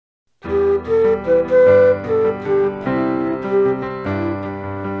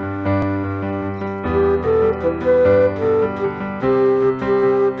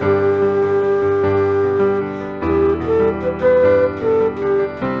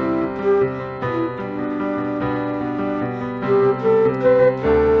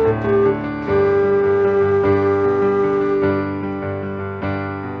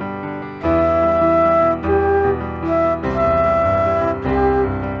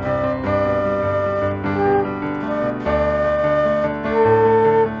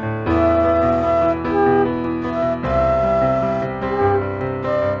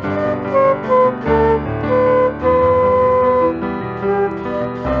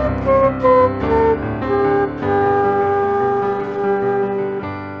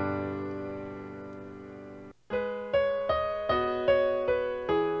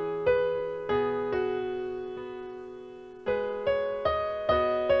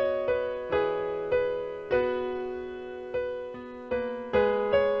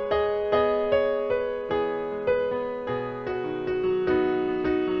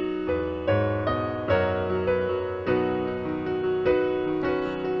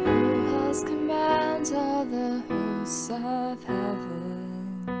gates of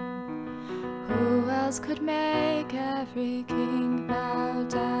heaven. Who else could make every king bow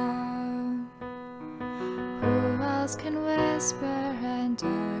down? Who else can whisper and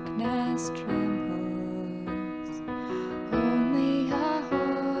darkness trembles? Only a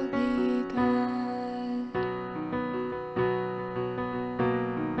holy God.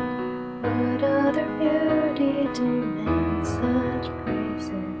 What other beauty demands such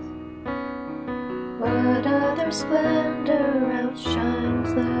praises? What other splendor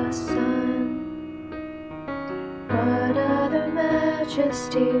outshines the sun? What other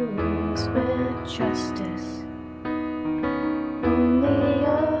majesty rules with justice? Only a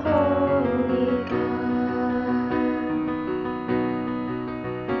holy God.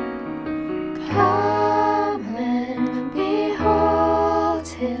 Come and behold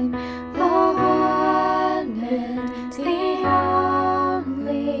Him, the one and the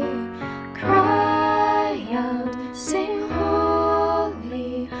only. Cry out, sing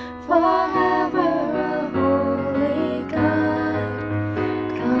holy, forever a holy God.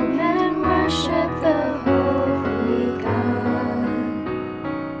 Come and worship the holy God.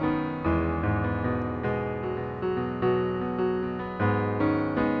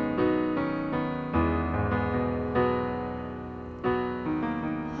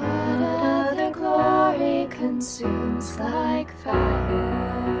 What other glory consumes like fire?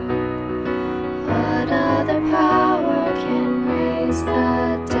 What other power can raise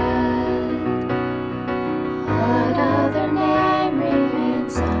the dead? What other name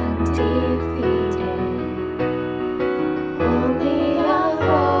remains undefeated? Only a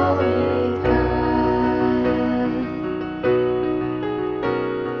holy God.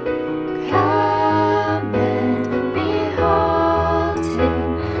 Come and behold Him,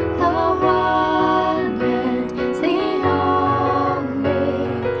 the one and the only.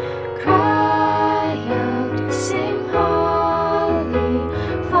 Cry out, sing holy,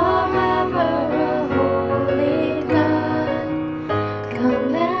 forever a holy God.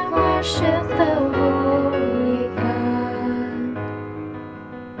 Come and worship the holy God.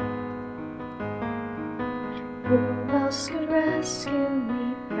 Who else could rescue me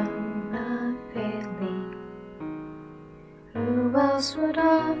from the failing? Who else would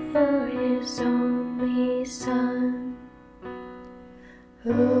offer His only Son?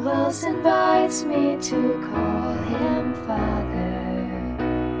 Who else invites me to call Him Father?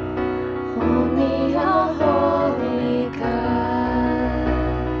 Only a holy God.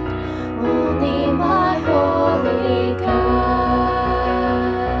 Only my holy God.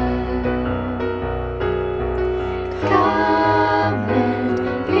 Come and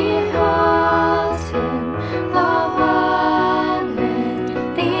behold Him, the one and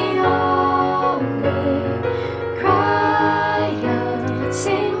the only. Cry out,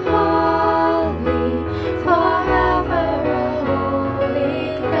 sing holy, forever a holy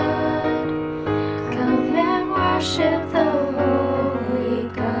God. Come and worship the holy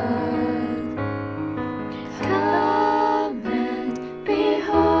God. Come and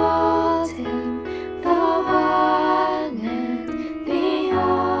behold Him, the one and the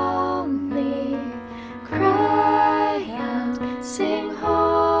only. Cry out, sing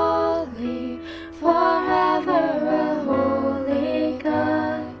holy, forever a holy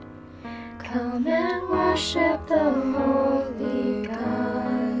God. Come and worship the holy God.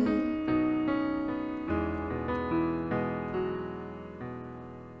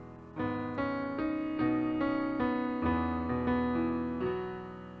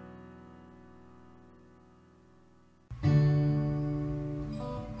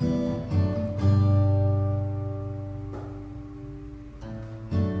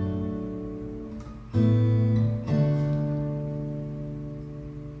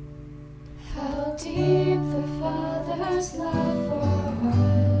 How deep the Father's love for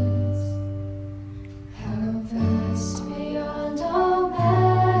us, how vast beyond all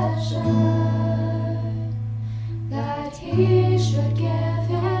measure, that He should give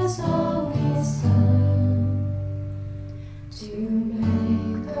His only Son to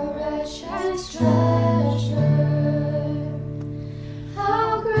make a wretch's treasure.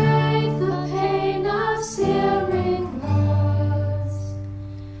 How great the pain of searing loss!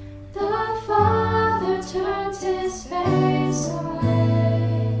 The Father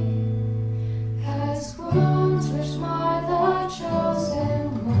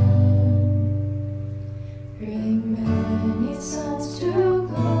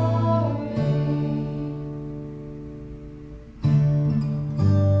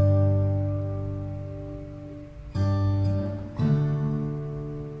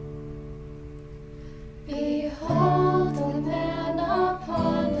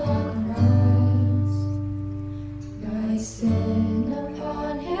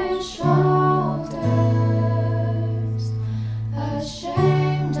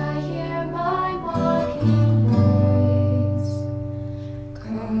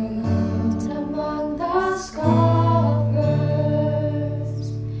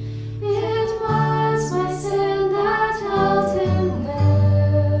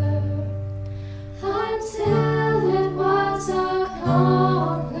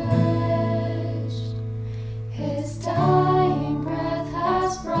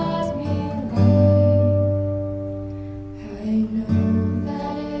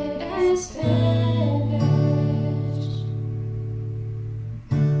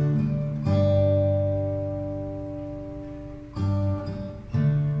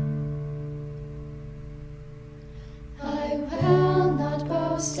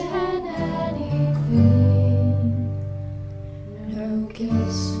no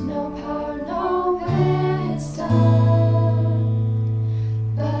gifts, no power, no wisdom,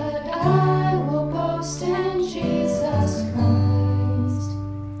 but I will boast in Jesus Christ,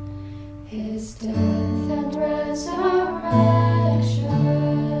 His death and resurrection.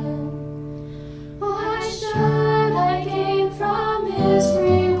 Why should I gain from His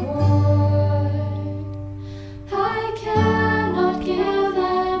reward? I cannot give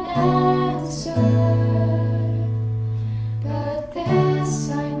an answer, but this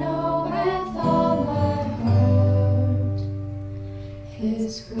I know with all my heart.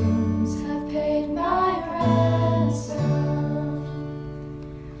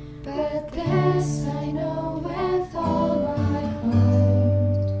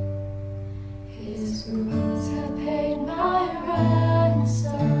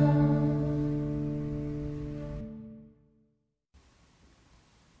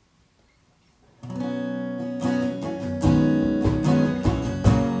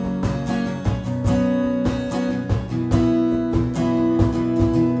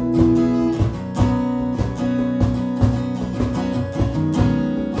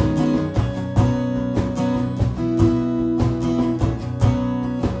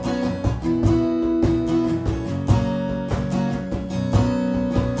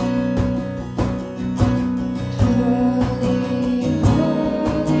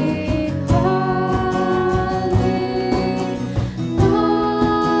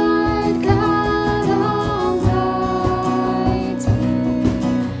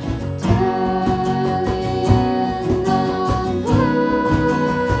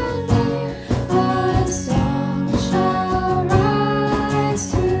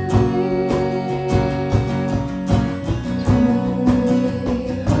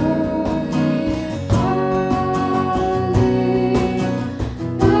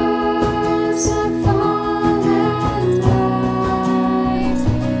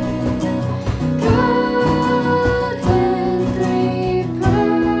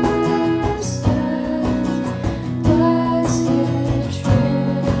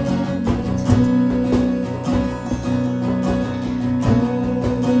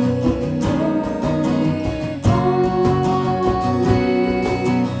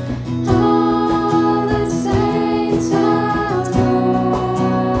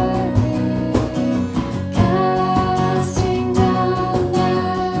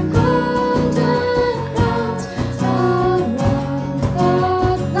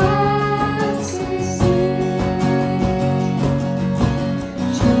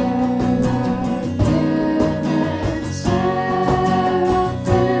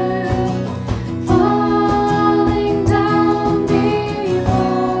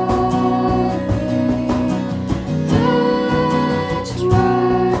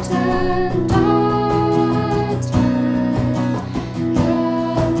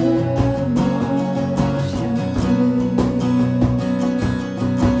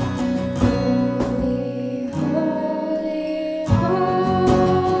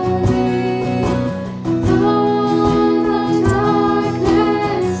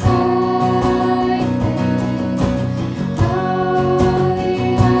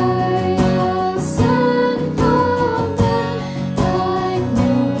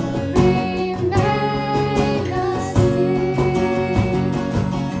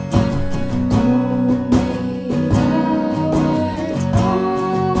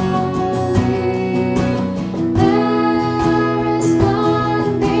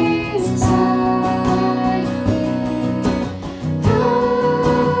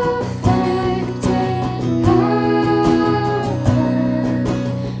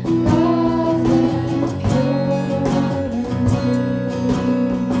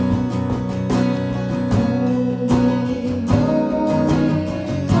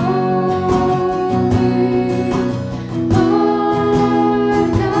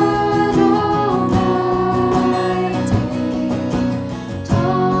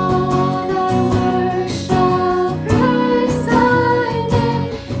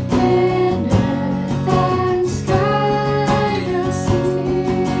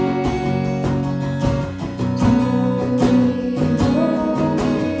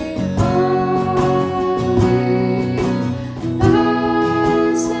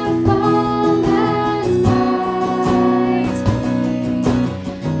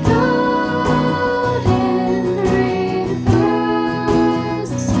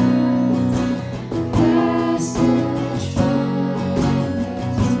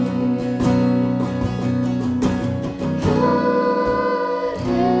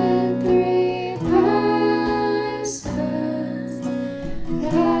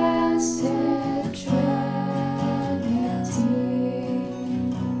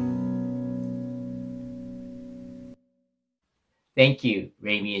 Thank you,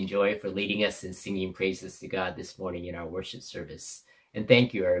 Rami and Joy, for leading us in singing praises to God this morning in our worship service. And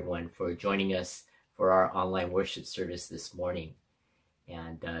thank you, everyone, for joining us for our online worship service this morning.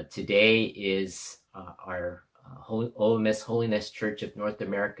 And today is our OMS Holiness Church of North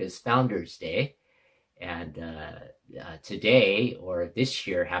America's Founders Day. And today, or this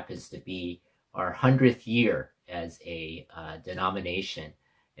year, happens to be our 100th year as a denomination.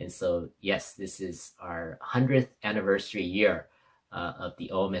 And so, yes, this is our 100th anniversary year of the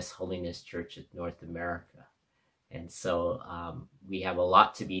OMS Holiness Church of North America. And so we have a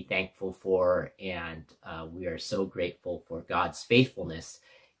lot to be thankful for, and we are so grateful for God's faithfulness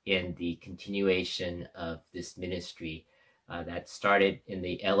in the continuation of this ministry that started in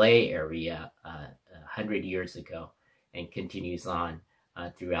the LA area 100 years ago and continues on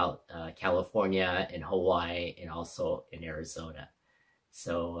throughout California and Hawaii and also in Arizona.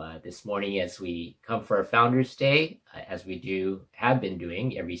 So this morning, as we come for our Founders Day, as we have been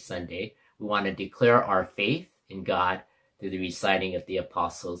doing every Sunday, we want to declare our faith in God through the reciting of the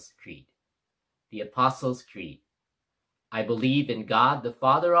Apostles' Creed. The Apostles' Creed. I believe in God the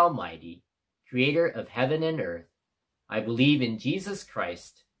Father Almighty, creator of heaven and earth. I believe in Jesus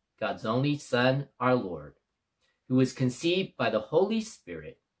Christ, God's only Son, our Lord, who was conceived by the Holy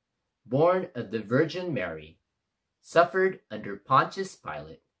Spirit, born of the Virgin Mary, suffered under Pontius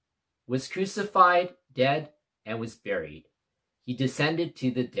Pilate, was crucified, dead, and was buried. He descended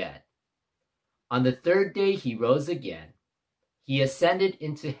to the dead. On the third day he rose again. He ascended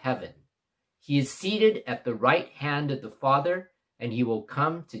into heaven. He is seated at the right hand of the Father, and he will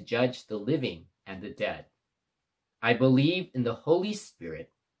come to judge the living and the dead. I believe in the Holy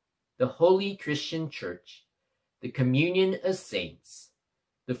Spirit, the holy Christian Church, the communion of saints,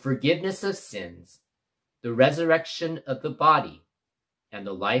 the forgiveness of sins, the resurrection of the body, and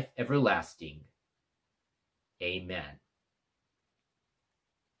the life everlasting. Amen.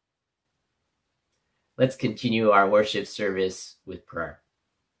 Let's continue our worship service with prayer.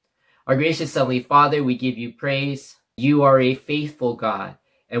 Our gracious Heavenly Father, we give you praise. You are a faithful God,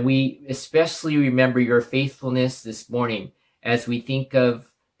 and we especially remember your faithfulness this morning as we think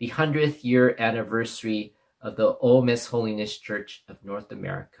of the 100th year anniversary of the OMS Holiness Church of North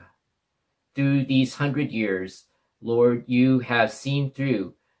America. Through these 100 years, Lord, you have seen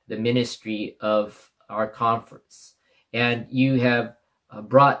through the ministry of our conference, and you have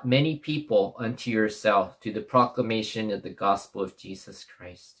brought many people unto yourself through the proclamation of the gospel of Jesus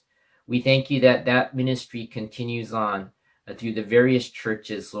Christ. We thank you that that ministry continues on through the various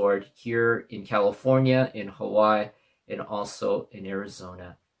churches, Lord, here in California, in Hawaii, and also in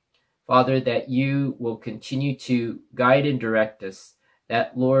Arizona. Father, that you will continue to guide and direct us,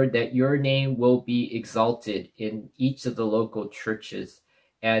 that, Lord, that your name will be exalted in each of the local churches.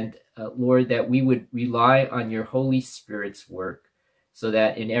 And, Lord, that we would rely on your Holy Spirit's work so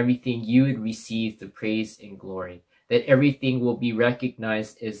that in everything you would receive the praise and glory, that everything will be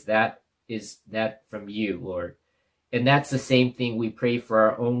recognized as that is that from you, Lord. And that's the same thing we pray for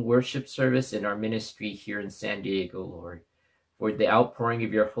our own worship service and our ministry here in San Diego, Lord, for the outpouring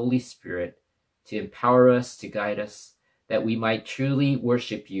of your Holy Spirit to empower us, to guide us, that we might truly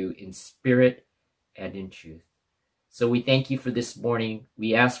worship you in spirit and in truth. So we thank you for this morning.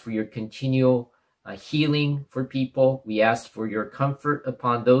 We ask for your continual healing for people. We ask for your comfort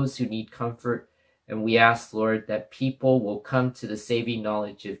upon those who need comfort. And we ask, Lord, that people will come to the saving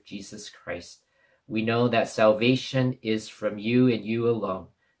knowledge of Jesus Christ. We know that salvation is from you and you alone,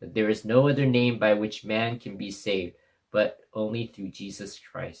 that there is no other name by which man can be saved, but only through Jesus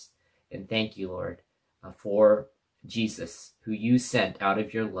Christ. And thank you, Lord, for Jesus, who you sent out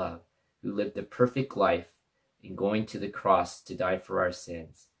of your love, who lived a perfect life in going to the cross to die for our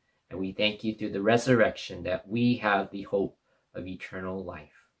sins. And we thank you through the resurrection that we have the hope of eternal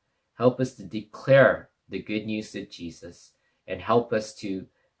life. Help us to declare the good news of Jesus, and help us to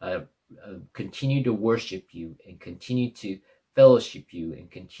continue to worship you and continue to fellowship you and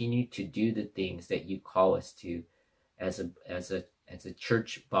continue to do the things that you call us to as a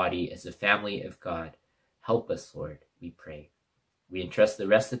church body, as a family of God. Help us, Lord, we pray. We entrust the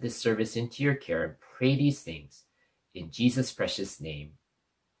rest of this service into your care and pray these things in Jesus' precious name.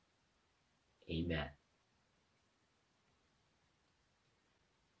 Amen.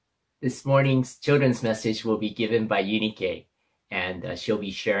 This morning's children's message will be given by Unique, and she'll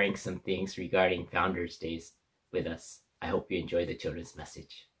be sharing some things regarding Founders Days with us. I hope you enjoy the children's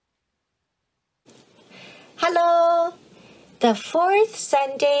message. Hello! The fourth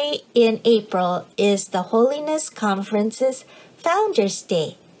Sunday in April is the Holiness Conference's Founders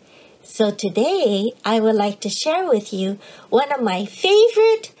Day. So today, I would like to share with you one of my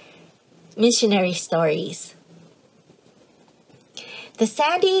favorite missionary stories. The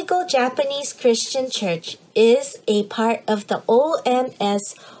San Diego Japanese Christian Church is a part of the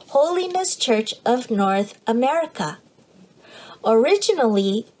OMS Holiness Church of North America.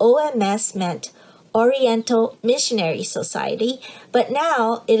 Originally, OMS meant Oriental Missionary Society, but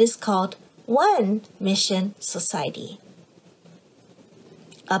now it is called One Mission Society.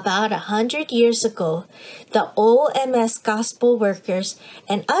 About 100 years ago, the OMS gospel workers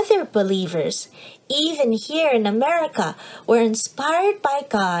and other believers, even here in America, were inspired by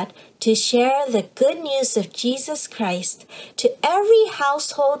God to share the good news of Jesus Christ to every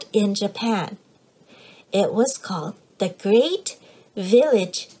household in Japan. It was called the Great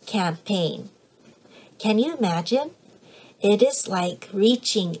Village Campaign. Can you imagine? It is like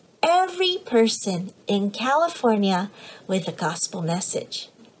reaching every person in California with a gospel message.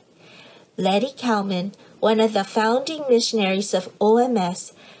 Letty Kalman, one of the founding missionaries of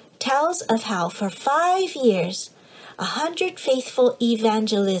OMS, tells of how for 5 years, 100 faithful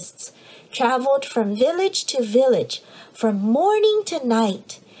evangelists traveled from village to village, from morning to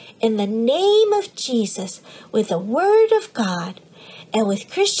night, in the name of Jesus, with the Word of God and with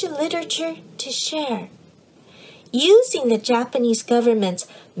Christian literature to share. Using the Japanese government's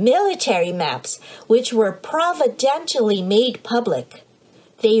military maps, which were providentially made public,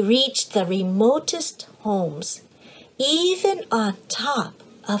 they reached the remotest homes, even on top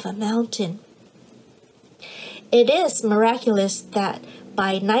of a mountain. It is miraculous that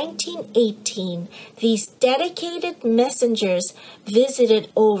by 1918, these dedicated messengers visited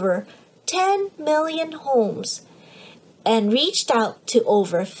over 10 million homes and reached out to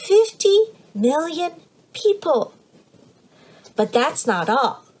over 50 million people. But that's not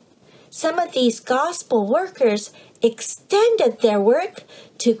all. Some of these gospel workers extended their work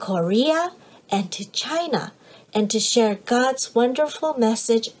to Korea and to China, and to share God's wonderful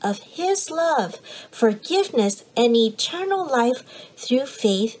message of His love, forgiveness, and eternal life through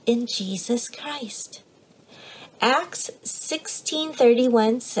faith in Jesus Christ. Acts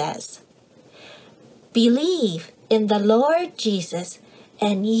 16:31 says, "Believe in the Lord Jesus,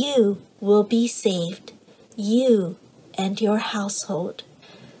 and you will be saved, you and your household."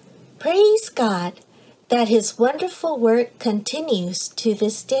 Praise God that His wonderful work continues to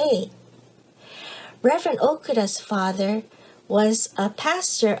this day. Reverend Okura's father was a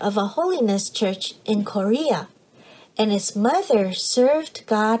pastor of a holiness church in Korea, and his mother served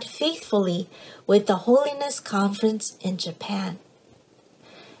God faithfully with the Holiness Conference in Japan.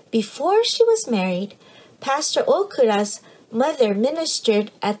 Before she was married, Pastor Okura's mother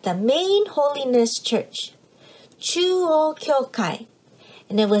ministered at the main holiness church, Chuo Kyokai,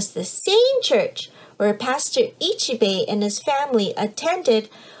 and it was the same church where Pastor Ichibe and his family attended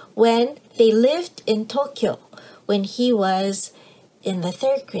when they lived in Tokyo when he was in the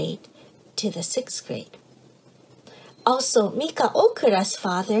 3rd grade to the 6th grade. Also, Mika Okura's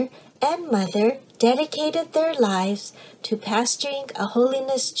father and mother dedicated their lives to pastoring a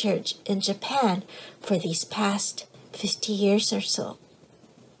holiness church in Japan for these past 50 years or so.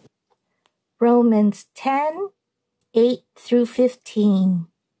 Romans 10:8 through 15.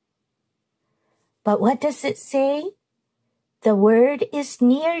 But what does it say? The word is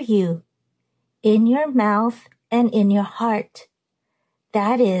near you, in your mouth and in your heart.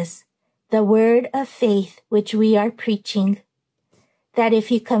 That is, the word of faith which we are preaching. That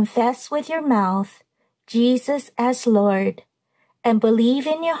if you confess with your mouth Jesus as Lord, and believe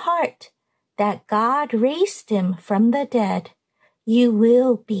in your heart that God raised him from the dead, you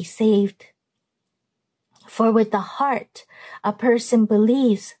will be saved. For with the heart a person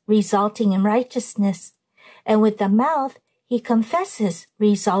believes, resulting in righteousness, and with the mouth he confesses,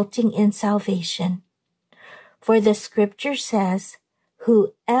 resulting in salvation. For the scripture says,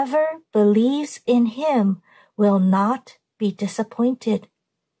 whoever believes in him will not be disappointed.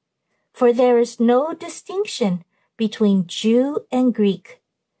 For there is no distinction between Jew and Greek,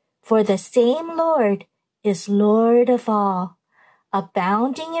 for the same Lord is Lord of all,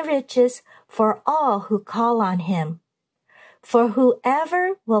 abounding in riches for all who call on him. For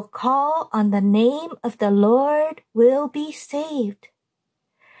whoever will call on the name of the Lord will be saved.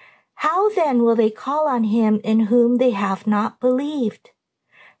 How then will they call on him in whom they have not believed?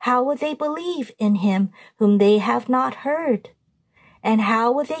 How will they believe in him whom they have not heard? And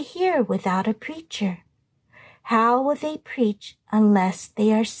how will they hear without a preacher? How will they preach unless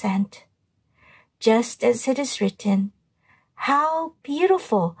they are sent? Just as it is written, how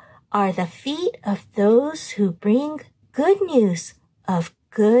beautiful are the feet of those who bring good news of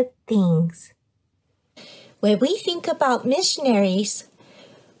good things. When we think about missionaries,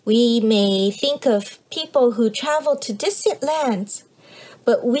 we may think of people who travel to distant lands,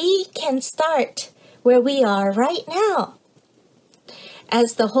 but we can start where we are right now.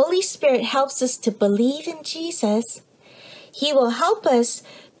 As the Holy Spirit helps us to believe in Jesus, He will help us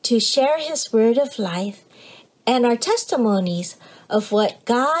to share His word of life and our testimonies of what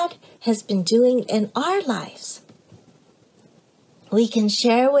God has been doing in our lives. We can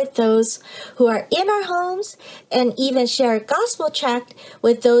share with those who are in our homes and even share a gospel tract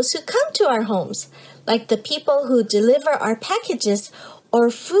with those who come to our homes, like the people who deliver our packages or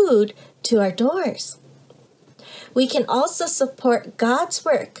food to our doors. We can also support God's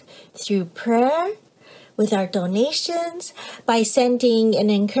work through prayer, with our donations, by sending an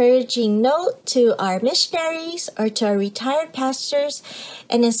encouraging note to our missionaries or to our retired pastors,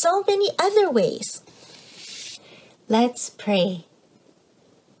 and in so many other ways. Let's pray.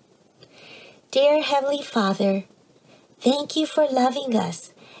 Dear Heavenly Father, thank you for loving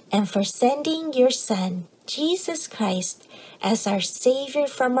us and for sending your Son, Jesus Christ, as our Savior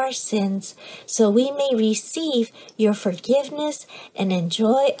from our sins, so we may receive your forgiveness and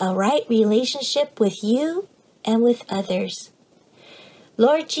enjoy a right relationship with you and with others.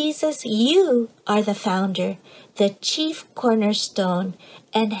 Lord Jesus, you are the founder, the chief cornerstone,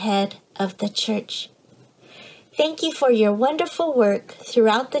 and head of the church. Thank you for your wonderful work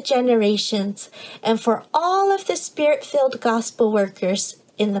throughout the generations and for all of the Spirit-filled gospel workers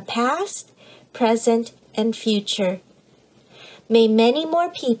in the past, present, and future. May many more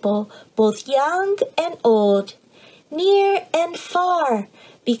people, both young and old, near and far,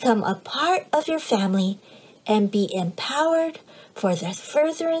 become a part of your family and be empowered for the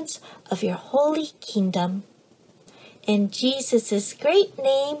furtherance of your holy kingdom. In Jesus' great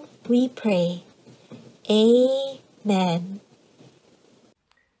name we pray. Amen.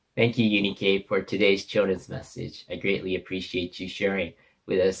 Thank you, Unique, for today's children's message. I greatly appreciate you sharing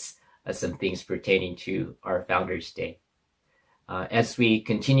with us some things pertaining to our Founders Day. As we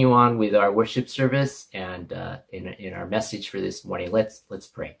continue on with our worship service and in our message for this morning, let's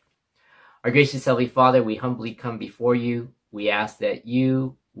pray. Our gracious Heavenly Father, we humbly come before you. We ask that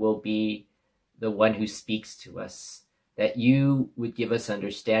you will be the one who speaks to us, that you would give us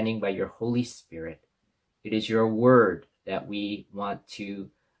understanding by your Holy Spirit. It is your word that we want to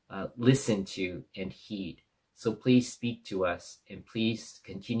listen to and heed. So please speak to us and please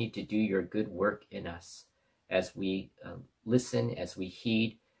continue to do your good work in us as we listen, as we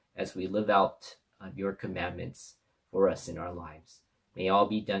heed, as we live out your commandments for us in our lives. May all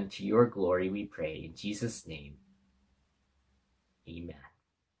be done to your glory, we pray. In Jesus' name, amen.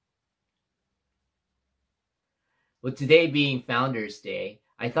 Well, today being Founders Day,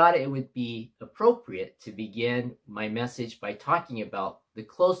 I thought it would be appropriate to begin my message by talking about the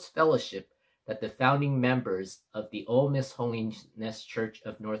close fellowship that the founding members of the Ole Miss Holiness Church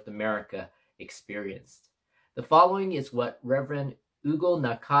of North America experienced. The following is what Reverend Ugo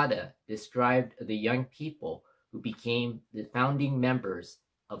Nakada described the young people who became the founding members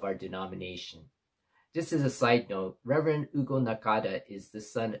of our denomination. Just as a side note, Reverend Ugo Nakada is the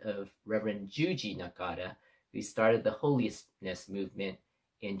son of Reverend Juji Nakada, who started the holiness movement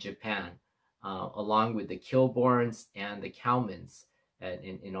in Japan, along with the Kilbournes and the Cowmans,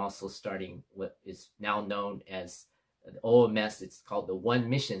 and also starting what is now known as the OMS. It's called the One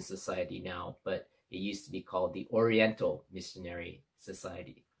Mission Society now, but it used to be called the Oriental Missionary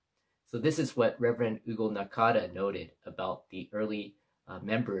Society. So this is what Reverend Ugo Nakada noted about the early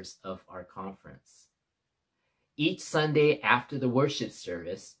members of our conference. Each Sunday after the worship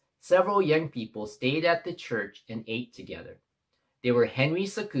service, several young people stayed at the church and ate together. They were Henry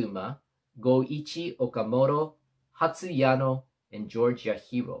Sakuma, Goichi Okamoto, Hatsuyano, and George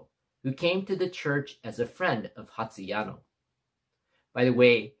Yahiro, who came to the church as a friend of Hatsuyano. By the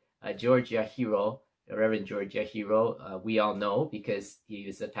way, George Yahiro, Reverend George Yahiro, we all know because he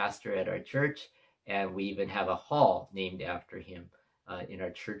was a pastor at our church, and we even have a hall named after him in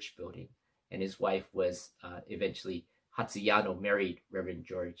our church building. And his wife was eventually Hatsuyano married Reverend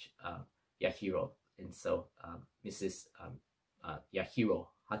George Yahiro, and so Mrs. Yahiro,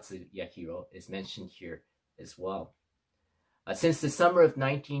 Hatsu Yahiro, is mentioned here as well. Since the summer of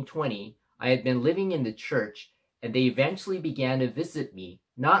 1920, I had been living in the church, and they eventually began to visit me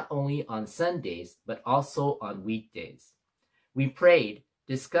not only on Sundays, but also on weekdays. We prayed,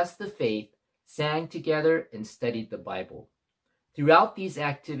 discussed the faith, sang together, and studied the Bible. Throughout these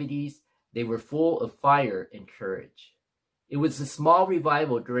activities, they were full of fire and courage. It was a small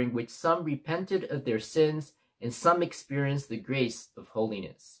revival during which some repented of their sins and some experienced the grace of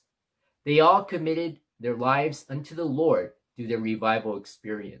holiness. They all committed their lives unto the Lord through their revival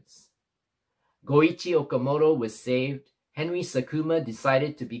experience. Goichi Okamoto was saved, Henry Sakuma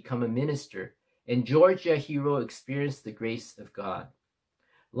decided to become a minister, and George Yahiro experienced the grace of God.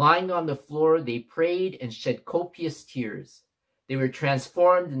 Lying on the floor, they prayed and shed copious tears. they were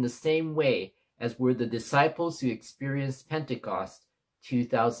transformed in the same way as were the disciples who experienced Pentecost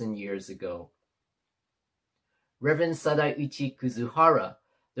 2,000 years ago. Reverend Sadaichi Kuzuhara,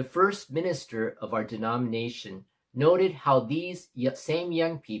 the first minister of our denomination, noted how these same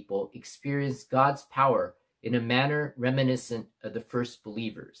young people experienced God's power in a manner reminiscent of the first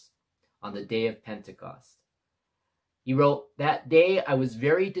believers on the day of Pentecost. He wrote, "That day I was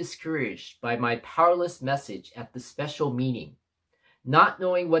very discouraged by my powerless message at the special meeting. Not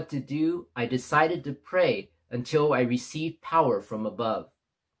knowing what to do, I decided to pray until I received power from above.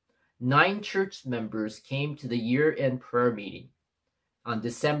 9 church members came to the year-end prayer meeting on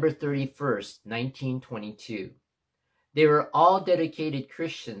December 31st, 1922. They were all dedicated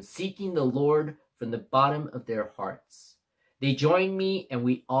Christians seeking the Lord from the bottom of their hearts. They joined me and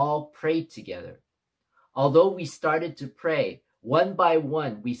we all prayed together. Although we started to pray, one by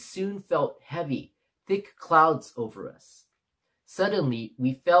one, we soon felt heavy, thick clouds over us. Suddenly,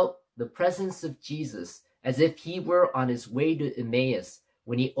 we felt the presence of Jesus as if he were on his way to Emmaus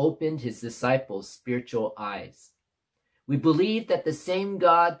when he opened his disciples' spiritual eyes. We believed that the same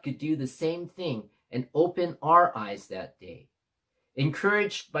God could do the same thing and open our eyes that day.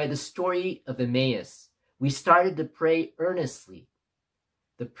 Encouraged by the story of Emmaus, we started to pray earnestly.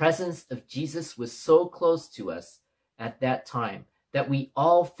 The presence of Jesus was so close to us at that time that we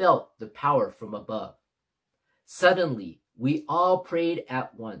all felt the power from above. Suddenly, we all prayed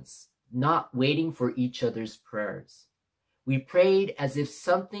at once, not waiting for each other's prayers. We prayed as if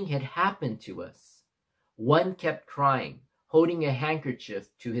something had happened to us. One kept crying, holding a handkerchief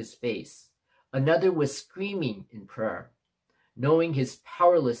to his face. Another was screaming in prayer, knowing his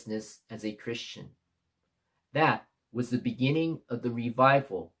powerlessness as a Christian. That was the beginning of the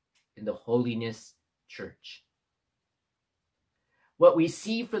revival in the Holiness Church. What we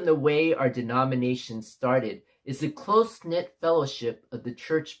see from the way our denomination started is the close-knit fellowship of the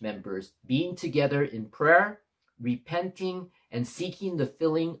church members being together in prayer, repenting, and seeking the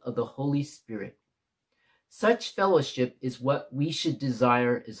filling of the Holy Spirit. Such fellowship is what we should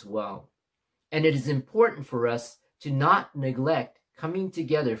desire as well, and it is important for us to not neglect coming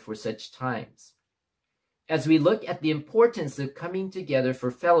together for such times. As we look at the importance of coming together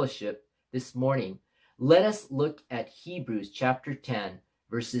for fellowship this morning, let us look at Hebrews chapter 10,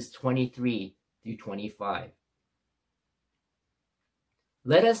 verses 23 through 25.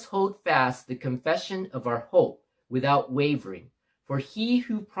 Let us hold fast the confession of our hope without wavering, for he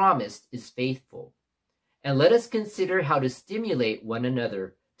who promised is faithful. And let us consider how to stimulate one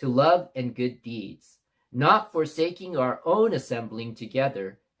another to love and good deeds, not forsaking our own assembling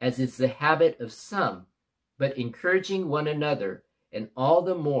together, as is the habit of some, but encouraging one another, and all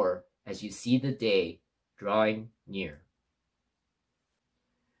the more as you see the day drawing near."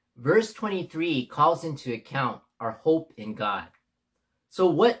 Verse 23 calls into account our hope in God. So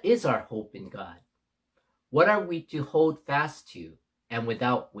what is our hope in God? What are we to hold fast to and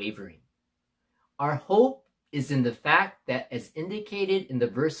without wavering? Our hope is in the fact that, as indicated in the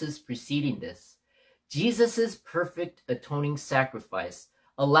verses preceding this, Jesus' perfect atoning sacrifice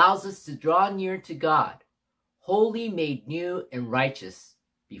allows us to draw near to God, wholly made new and righteous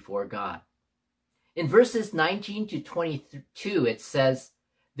before God. In verses 19 to 22, it says,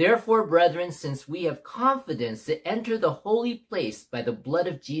 "Therefore, brethren, since we have confidence to enter the holy place by the blood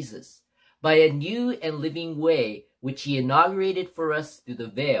of Jesus, by a new and living way which he inaugurated for us through the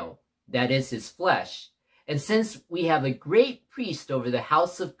veil, that is his flesh, and since we have a great priest over the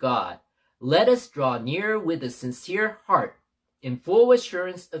house of God, let us draw near with a sincere heart, in full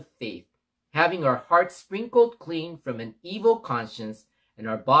assurance of faith, having our hearts sprinkled clean from an evil conscience and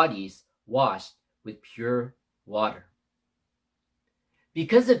our bodies washed with pure water."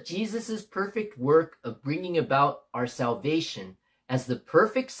 Because of Jesus' perfect work of bringing about our salvation as the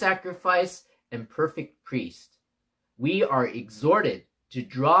perfect sacrifice and perfect priest, we are exhorted to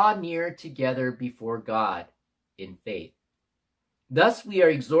draw near together before God in faith. Thus, we are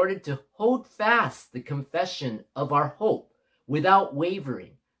exhorted to hold fast the confession of our hope without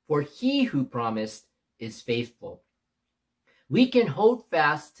wavering, for he who promised is faithful. We can hold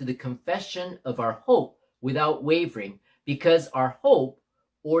fast to the confession of our hope without wavering because our hope,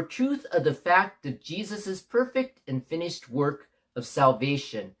 or truth of the fact of Jesus' perfect and finished work of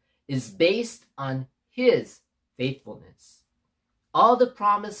salvation, is based on his faithfulness. All the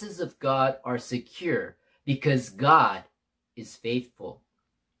promises of God are secure because God is faithful.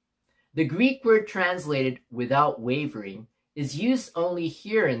 The Greek word translated without wavering is used only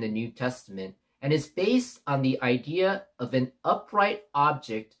here in the New Testament and is based on the idea of an upright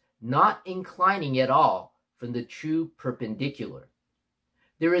object not inclining at all from the true perpendicular.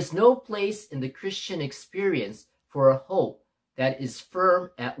 There is no place in the Christian experience for a hope that is firm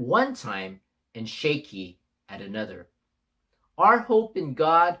at one time and shaky at another. Our hope in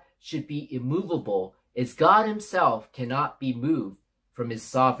God should be immovable, as God himself cannot be moved from his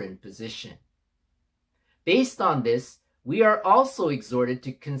sovereign position. Based on this, we are also exhorted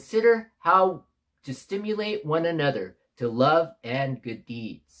to consider how to stimulate one another to love and good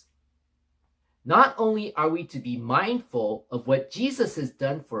deeds. Not only are we to be mindful of what Jesus has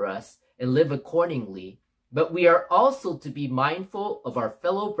done for us and live accordingly, but we are also to be mindful of our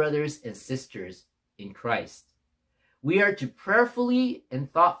fellow brothers and sisters in Christ. We are to prayerfully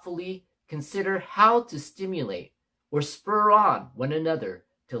and thoughtfully consider how to stimulate or spur on one another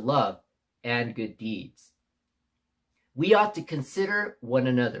to love and good deeds. We ought to consider one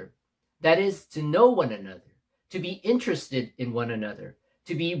another, that is, to know one another, to be interested in one another,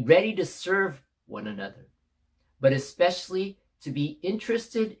 to be ready to serve one another, but especially to be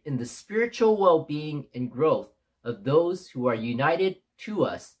interested in the spiritual well-being and growth of those who are united to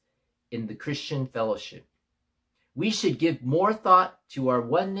us in the Christian fellowship. We should give more thought to our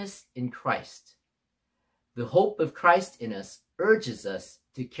oneness in Christ. The hope of Christ in us urges us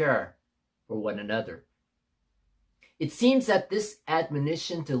to care for one another. It seems that this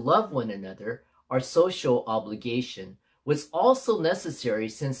admonition to love one another, our social obligation, was also necessary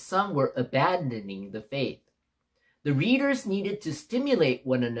since some were abandoning the faith. The readers needed to stimulate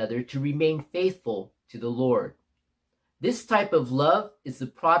one another to remain faithful to the Lord. This type of love is the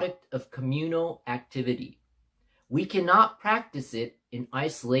product of communal activity. We cannot practice it in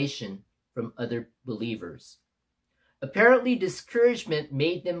isolation from other believers. Apparently, discouragement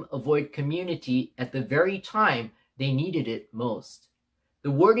made them avoid community at the very time they needed it most.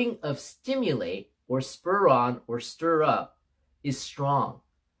 The wording of stimulate or spur on or stir up is strong.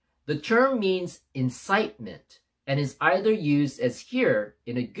 The term means incitement and is either used as here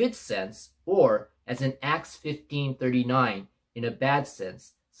in a good sense or as in Acts 15:39 in a bad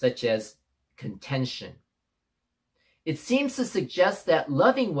sense, such as contention. It seems to suggest that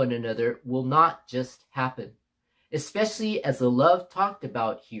loving one another will not just happen, especially as the love talked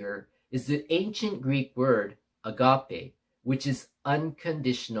about here is the ancient Greek word agape, which is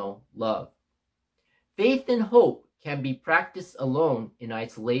unconditional love. Faith and hope can be practiced alone in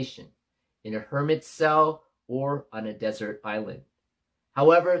isolation, in a hermit cell, or on a desert island.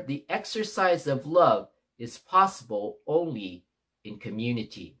 However, the exercise of love is possible only in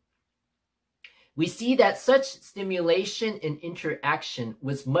community. We see that such stimulation and interaction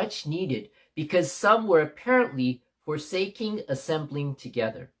was much needed because some were apparently forsaking assembling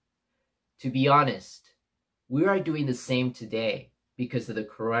together. To be honest, we are doing the same today because of the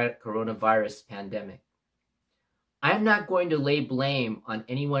coronavirus pandemic. I am not going to lay blame on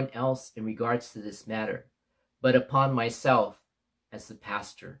anyone else in regards to this matter, but upon myself as the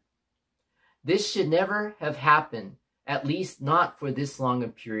pastor. This should never have happened, at least not for this long a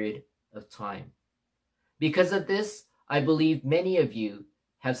period of time. Because of this, I believe many of you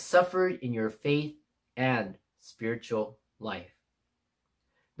have suffered in your faith and spiritual life.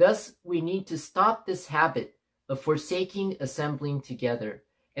 Thus, we need to stop this habit of forsaking assembling together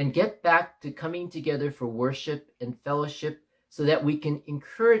and get back to coming together for worship and fellowship so that we can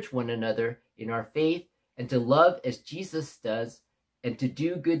encourage one another in our faith and to love as Jesus does and to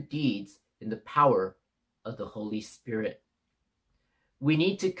do good deeds in the power of the Holy Spirit. We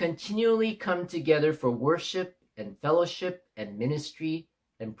need to continually come together for worship and fellowship and ministry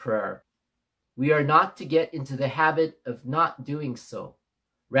and prayer. We are not to get into the habit of not doing so.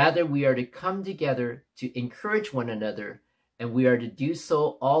 Rather, we are to come together to encourage one another, and we are to do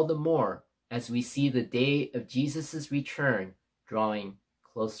so all the more as we see the day of Jesus' return drawing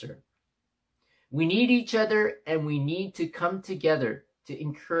closer. We need each other, and we need to come together to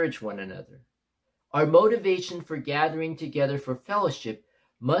encourage one another. Our motivation for gathering together for fellowship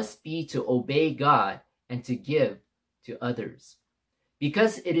must be to obey God and to give to others.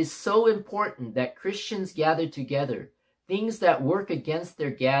 Because it is so important that Christians gather together, things that work against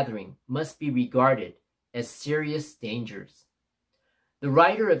their gathering must be regarded as serious dangers. The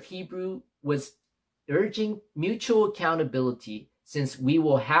writer of Hebrew was urging mutual accountability since we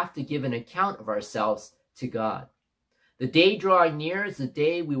will have to give an account of ourselves to God. The day drawing near is the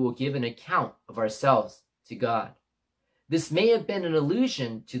day we will give an account of ourselves to God. This may have been an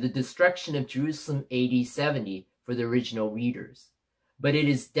allusion to the destruction of Jerusalem AD 70 for the original readers, but it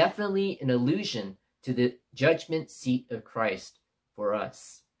is definitely an allusion to the judgment seat of Christ for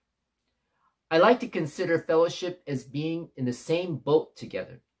us. I like to consider fellowship as being in the same boat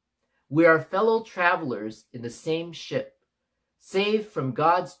together. We are fellow travelers in the same ship, saved from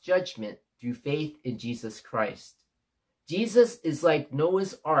God's judgment through faith in Jesus Christ. Jesus is like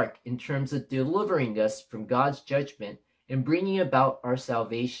Noah's ark in terms of delivering us from God's judgment in bringing about our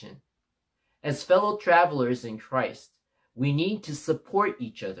salvation. As fellow travelers in Christ, we need to support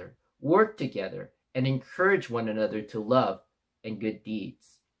each other, work together, and encourage one another to love and good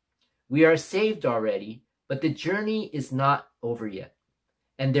deeds. We are saved already, but the journey is not over yet,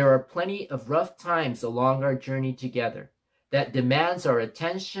 and there are plenty of rough times along our journey together that demands our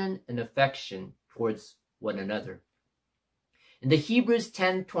attention and affection towards one another. In the Hebrews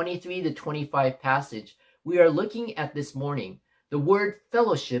 10:23-25 passage we are looking at this morning, the word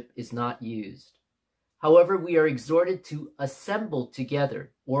fellowship is not used. However, we are exhorted to assemble together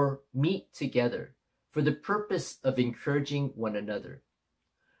or meet together for the purpose of encouraging one another.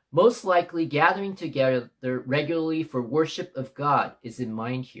 Most likely, gathering together regularly for worship of God is in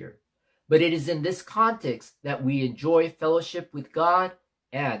mind here, but it is in this context that we enjoy fellowship with God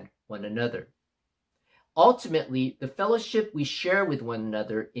and one another. Ultimately, the fellowship we share with one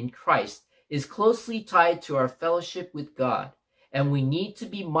another in Christ is closely tied to our fellowship with God, and we need to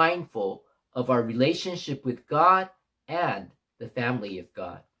be mindful of our relationship with God and the family of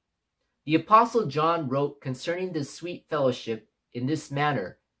God. The Apostle John wrote concerning this sweet fellowship in this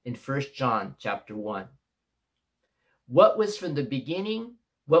manner in 1 John chapter 1. What was from the beginning,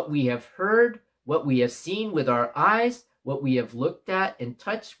 what we have heard, what we have seen with our eyes, what we have looked at and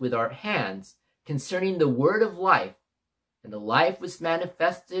touched with our hands, concerning the word of life. And the life was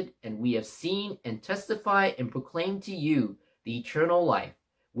manifested, and we have seen and testified and proclaimed to you the eternal life,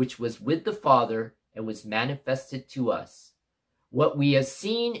 which was with the Father and was manifested to us. What we have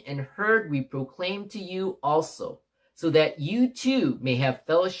seen and heard we proclaim to you also, so that you too may have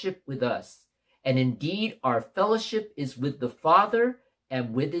fellowship with us. And indeed our fellowship is with the Father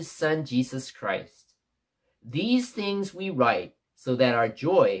and with his Son Jesus Christ. These things we write so that our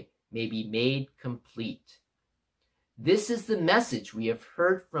joy may be made complete. This is the message we have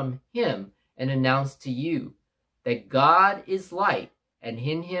heard from him and announced to you, that God is light, and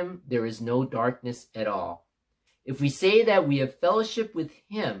in him there is no darkness at all. If we say that we have fellowship with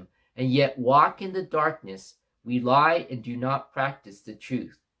him and yet walk in the darkness, we lie and do not practice the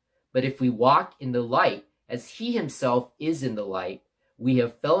truth. But if we walk in the light, as he himself is in the light, we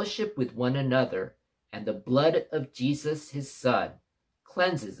have fellowship with one another, and the blood of Jesus his Son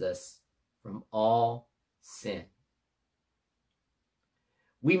cleanses us from all sin.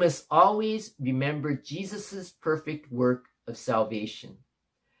 We must always remember Jesus' perfect work of salvation.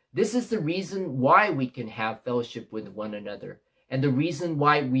 This is the reason why we can have fellowship with one another, and the reason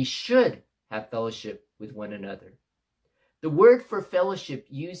why we should have fellowship with one another. The word for fellowship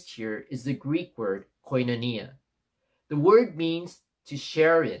used here is the Greek word koinonia. The word means to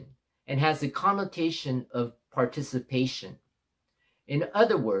share in and has a connotation of participation. In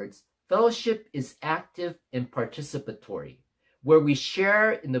other words, fellowship is active and participatory, where we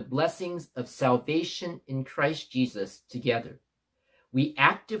share in the blessings of salvation in Christ Jesus together. We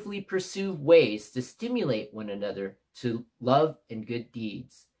actively pursue ways to stimulate one another to love and good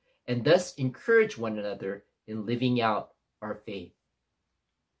deeds, and thus encourage one another in living out our faith.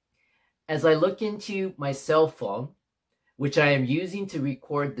 As I look into my cell phone, which I am using to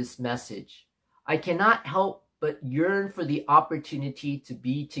record this message, I cannot help but yearn for the opportunity to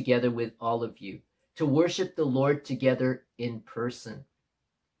be together with all of you, to worship the Lord together in person.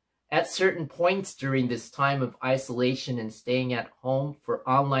 At certain points during this time of isolation and staying at home for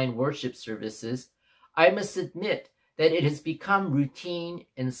online worship services, I must admit that it has become routine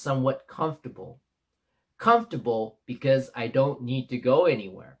and somewhat comfortable. Comfortable because I don't need to go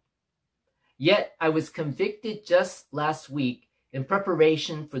anywhere. Yet I was convicted just last week in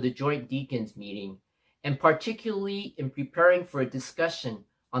preparation for the Joint Deacons meeting, and particularly in preparing for a discussion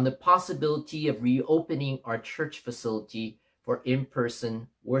on the possibility of reopening our church facility for in-person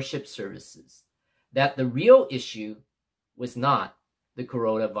worship services, that the real issue was not the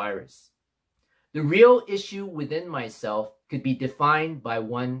coronavirus. The real issue within myself could be defined by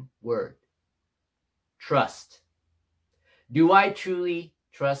one word: trust. Do I truly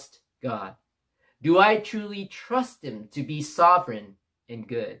trust God? Do I truly trust him to be sovereign and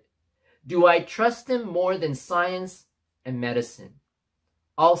good? Do I trust him more than science and medicine?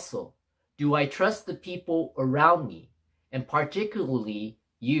 Also, do I trust the people around me, and particularly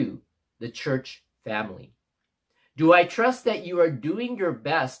you, the church family? Do I trust that you are doing your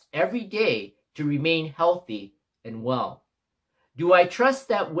best every day to remain healthy and well? Do I trust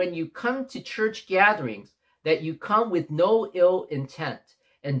that when you come to church gatherings, that you come with no ill intent,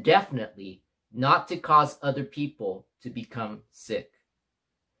 and definitely not to cause other people to become sick?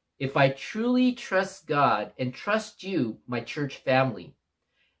 If I truly trust God and trust you, my church family,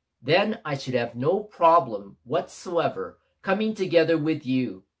 then I should have no problem whatsoever coming together with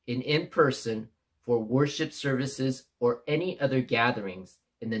you in person for worship services or any other gatherings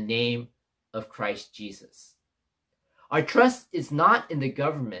in the name of Christ Jesus. Our trust is not in the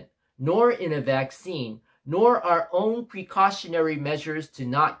government, nor in a vaccine, nor our own precautionary measures to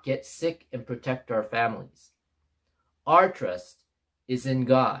not get sick and protect our families. Our trust is in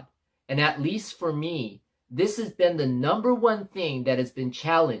God, and at least for me, this has been the number one thing that has been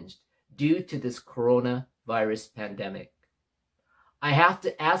challenged due to this coronavirus pandemic. I have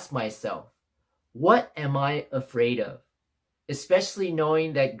to ask myself, what am I afraid of? Especially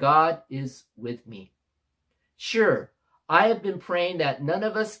knowing that God is with me. Sure, I have been praying that none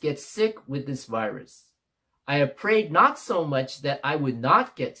of us get sick with this virus. I have prayed not so much that I would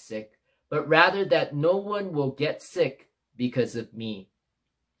not get sick, but rather that no one will get sick because of me.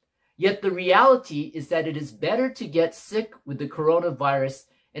 Yet the reality is that it is better to get sick with the coronavirus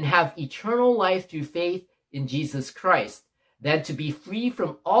and have eternal life through faith in Jesus Christ than to be free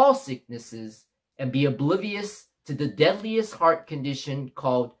from all sicknesses and be oblivious to the deadliest heart condition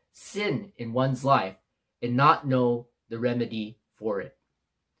called sin in one's life and not know the remedy for it.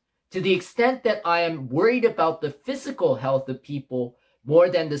 To the extent that I am worried about the physical health of people more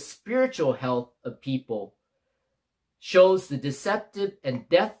than the spiritual health of people, shows the deceptive and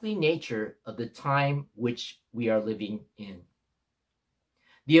deathly nature of the time which we are living in.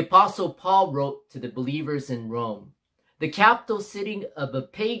 The Apostle Paul wrote to the believers in Rome, the capital city of a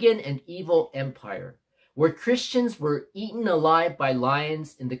pagan and evil empire, where Christians were eaten alive by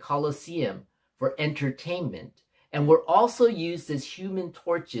lions in the Colosseum for entertainment, and were also used as human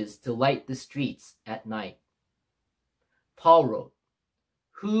torches to light the streets at night. Paul wrote,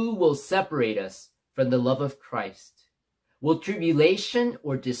 "Who will separate us from the love of Christ? Will tribulation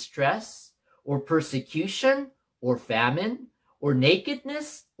or distress, or persecution, or famine, or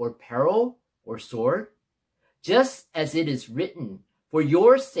nakedness, or peril, or sword? Just as it is written, for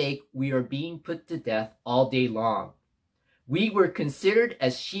your sake we are being put to death all day long. We were considered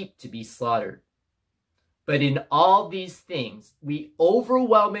as sheep to be slaughtered. But in all these things we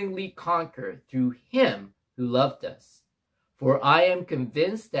overwhelmingly conquer through him who loved us. For I am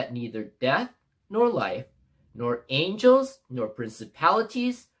convinced that neither death nor life, nor angels, nor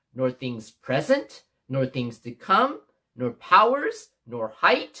principalities, nor things present, nor things to come, nor powers, nor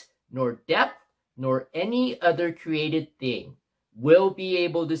height, nor depth, nor any other created thing will be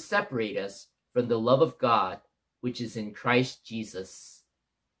able to separate us from the love of God, which is in Christ Jesus,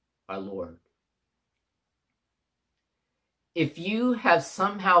 our Lord." If you have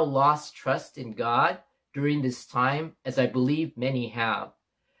somehow lost trust in God during this time, as I believe many have,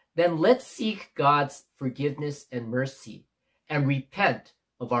 then let's seek God's forgiveness and mercy and repent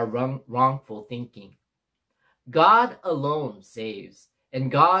of our wrongful thinking. God alone saves,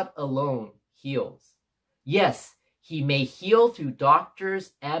 and God alone heals. Yes, he may heal through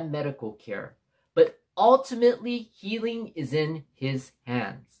doctors and medical care, but ultimately healing is in his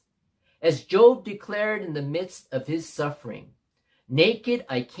hands. As Job declared in the midst of his suffering, "Naked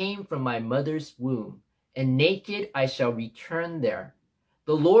I came from my mother's womb, and naked I shall return there.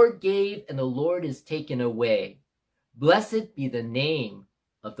 The Lord gave, and the Lord is taken away. Blessed be the name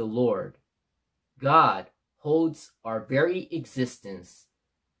of the Lord." God holds our very existence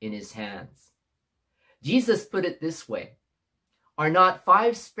in his hands. Jesus put it this way, "Are not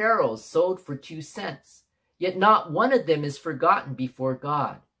 5 sparrows sold for 2 cents? Yet not one of them is forgotten before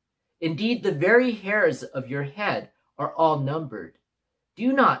God. Indeed, the very hairs of your head are all numbered.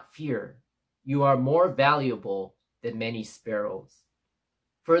 Do not fear. You are more valuable than many sparrows."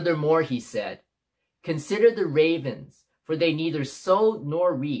 Furthermore, he said, "Consider the ravens, for they neither sow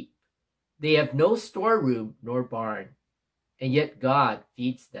nor reap. They have no storeroom nor barn, and yet God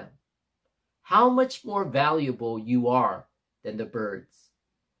feeds them. How much more valuable you are than the birds.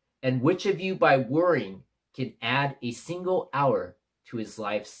 And which of you by worrying can add a single hour to his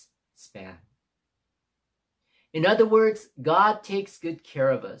life's span?" In other words, God takes good care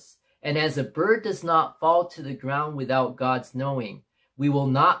of us, and as a bird does not fall to the ground without God's knowing, we will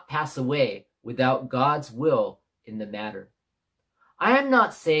not pass away without God's will in the matter. I am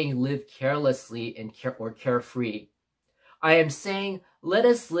not saying live carelessly or carefree. I am saying let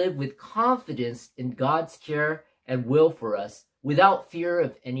us live with confidence in God's care and will for us without fear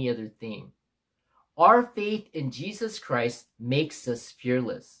of any other thing. Our faith in Jesus Christ makes us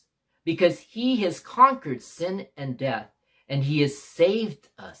fearless because he has conquered sin and death, and he has saved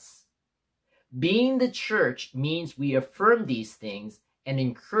us. Being the church means we affirm these things and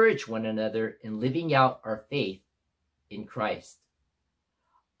encourage one another in living out our faith in Christ.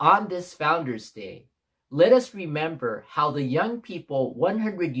 On this Founders Day, let us remember how the young people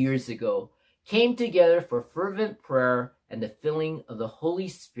 100 years ago came together for fervent prayer and the filling of the Holy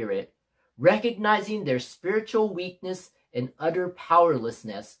Spirit, recognizing their spiritual weakness and utter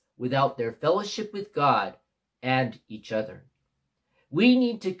powerlessness without their fellowship with God and each other. We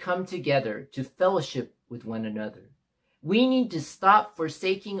need to come together to fellowship with one another. We need to stop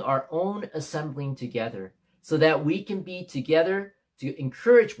forsaking our own assembling together so that we can be together to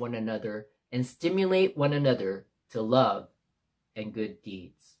encourage one another and stimulate one another to love and good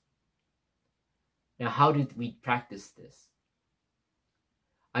deeds. Now, how did we practice this?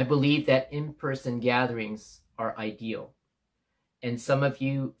 I believe that in-person gatherings are ideal, and some of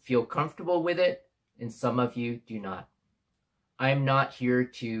you feel comfortable with it, and some of you do not. I'm not here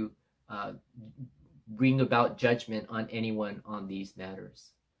to bring about judgment on anyone on these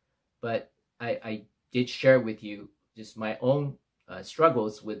matters, but I did share with you just my own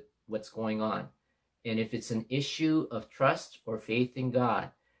struggles with what's going on. And if it's an issue of trust or faith in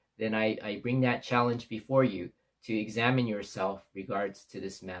God, then I bring that challenge before you to examine yourself regards to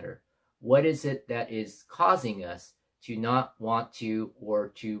this matter. What is it that is causing us to not want to or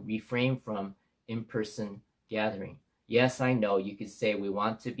to refrain from in-person gathering? Yes, I know you could say we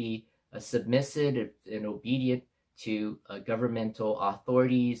want to be submissive and obedient to governmental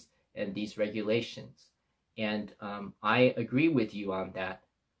authorities and these regulations. And I agree with you on that.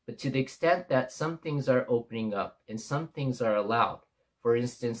 But to the extent that some things are opening up and some things are allowed, for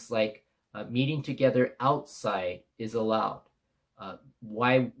instance, like meeting together outside is allowed.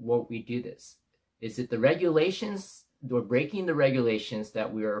 Why won't we do this? Is it the regulations or breaking the regulations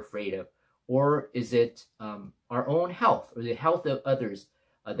that we are afraid of? Or is it our own health or the health of others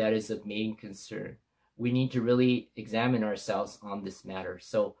that is of main concern? We need to really examine ourselves on this matter.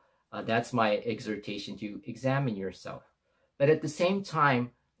 So that's my exhortation, to examine yourself. But at the same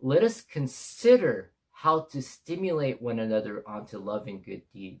time, let us consider how to stimulate one another onto love and good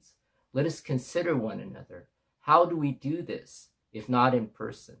deeds. Let us consider one another. How do we do this if not in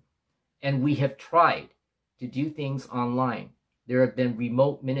person? And we have tried to do things online. There have been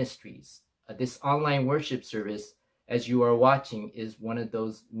remote ministries. This online worship service, as you are watching, is one of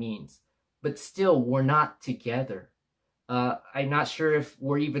those means. But still, we're not together. I'm not sure if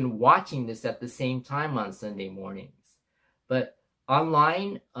we're even watching this at the same time on Sunday mornings. But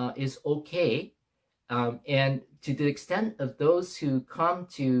online is okay. And to the extent of those who come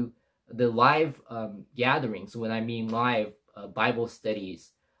to the live gatherings, when I mean live, Bible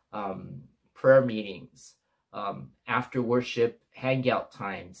studies, prayer meetings, after worship, hangout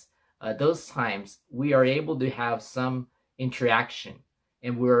times, those times we are able to have some interaction,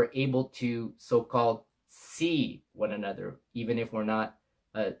 and we're able to so-called see one another, even if we're not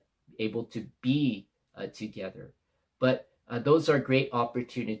able to be together. But those are great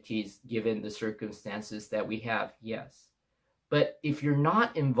opportunities given the circumstances that we have, yes. But if you're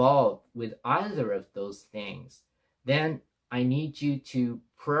not involved with either of those things, then I need you to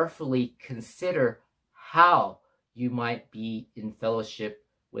prayerfully consider how you might be in fellowship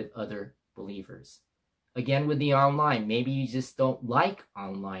with other believers. Again, with the online, maybe you just don't like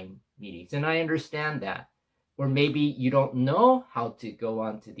online meetings, and I understand that. Or maybe you don't know how to go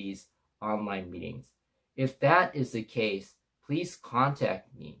on to these online meetings. If that is the case, please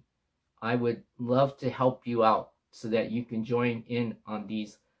contact me. I would love to help you out so that you can join in on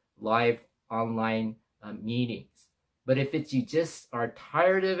these live online meetings. But if it's you just are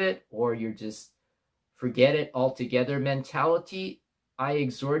tired of it, or you're just forget it altogether mentality, I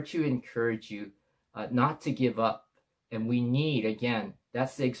exhort you, encourage you not to give up. And we need, again,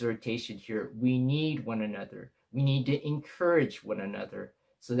 that's the exhortation here. We need one another. We need to encourage one another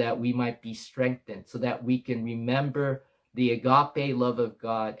so that we might be strengthened, so that we can remember the agape love of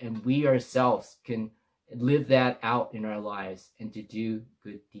God, and we ourselves can live that out in our lives and to do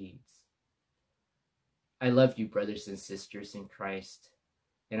good deeds. I love you, brothers and sisters in Christ,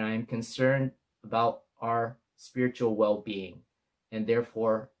 and I am concerned about our spiritual well-being, and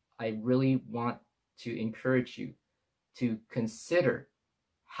therefore I really want to encourage you to consider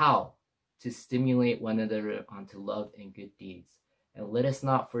how to stimulate one another onto love and good deeds. And let us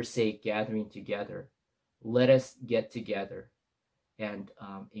not forsake gathering together. Let us get together and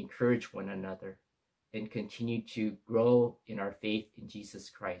encourage one another and continue to grow in our faith in Jesus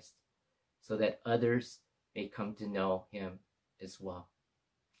Christ so that others may come to know him as well.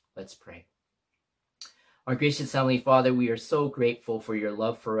 Let's pray. Our gracious Heavenly Father, we are so grateful for your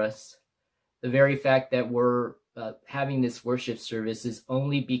love for us. The very fact that we're having this worship service is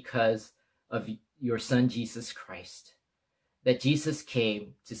only because of your Son, Jesus Christ. That Jesus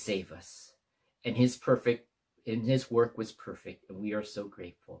came to save us, and his work was perfect, and we are so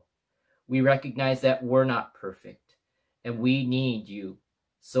grateful. We recognize that we're not perfect, and we need you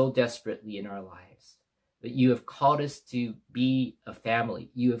so desperately in our lives. but you have called us to be a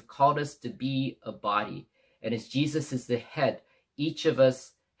family. You have called us to be a body. And as Jesus is the head, each of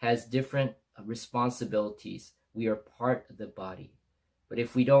us has different responsibilities. We are part of the body. But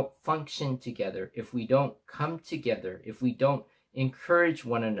if we don't function together, if we don't come together, if we don't encourage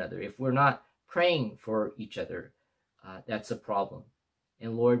one another, if we're not praying for each other, that's a problem.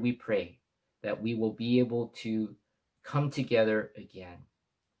 And Lord, we pray that we will be able to come together again,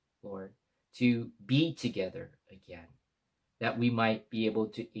 Lord, to be together again, that we might be able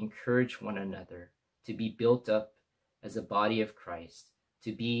to encourage one another, to be built up as a body of Christ,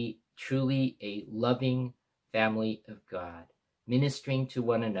 to be truly a loving family of God, ministering to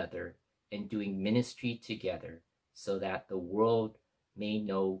one another and doing ministry together so that the world may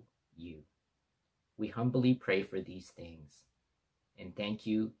know you. We humbly pray for these things and thank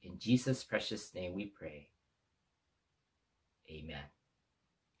you. In Jesus' precious name we pray. Amen.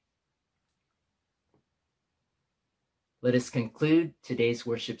 Let us conclude today's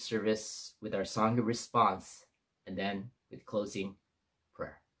worship service with our song of response and then with closing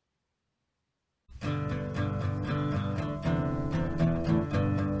prayer.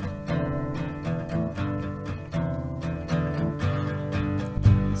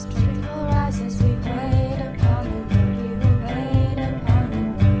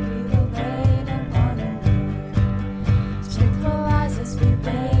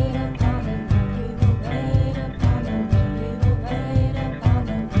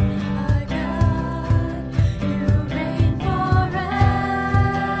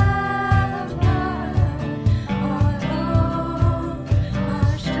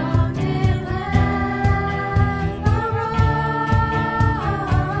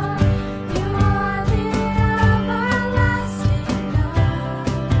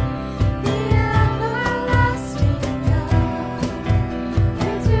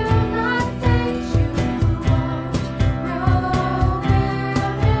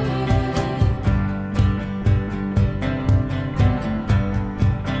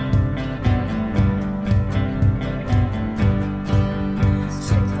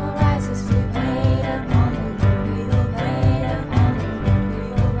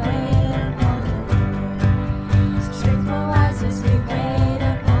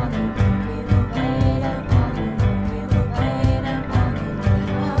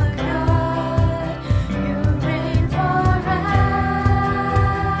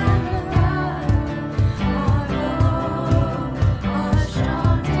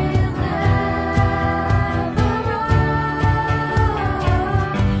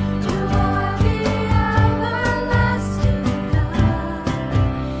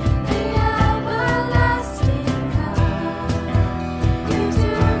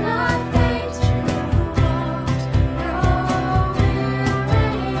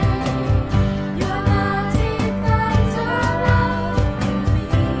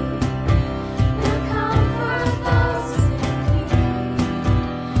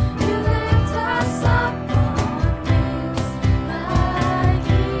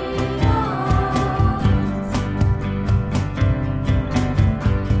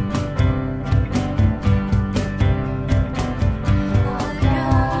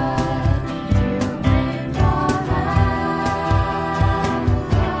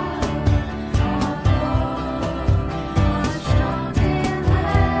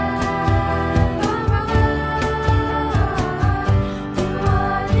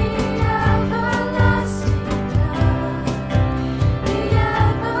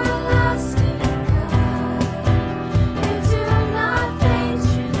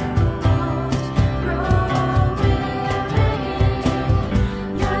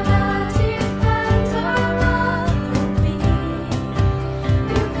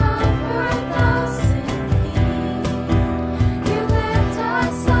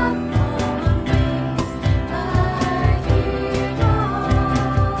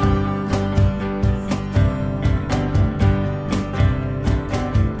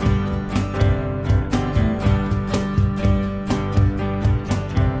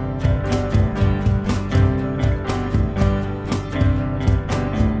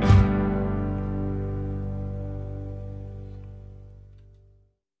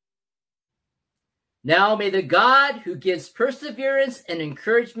 Now may the God who gives perseverance and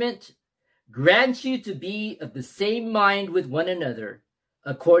encouragement grant you to be of the same mind with one another,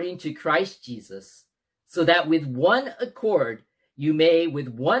 according to Christ Jesus, so that with one accord you may with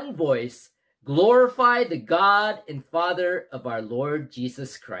one voice glorify the God and Father of our Lord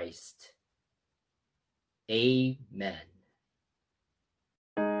Jesus Christ. Amen.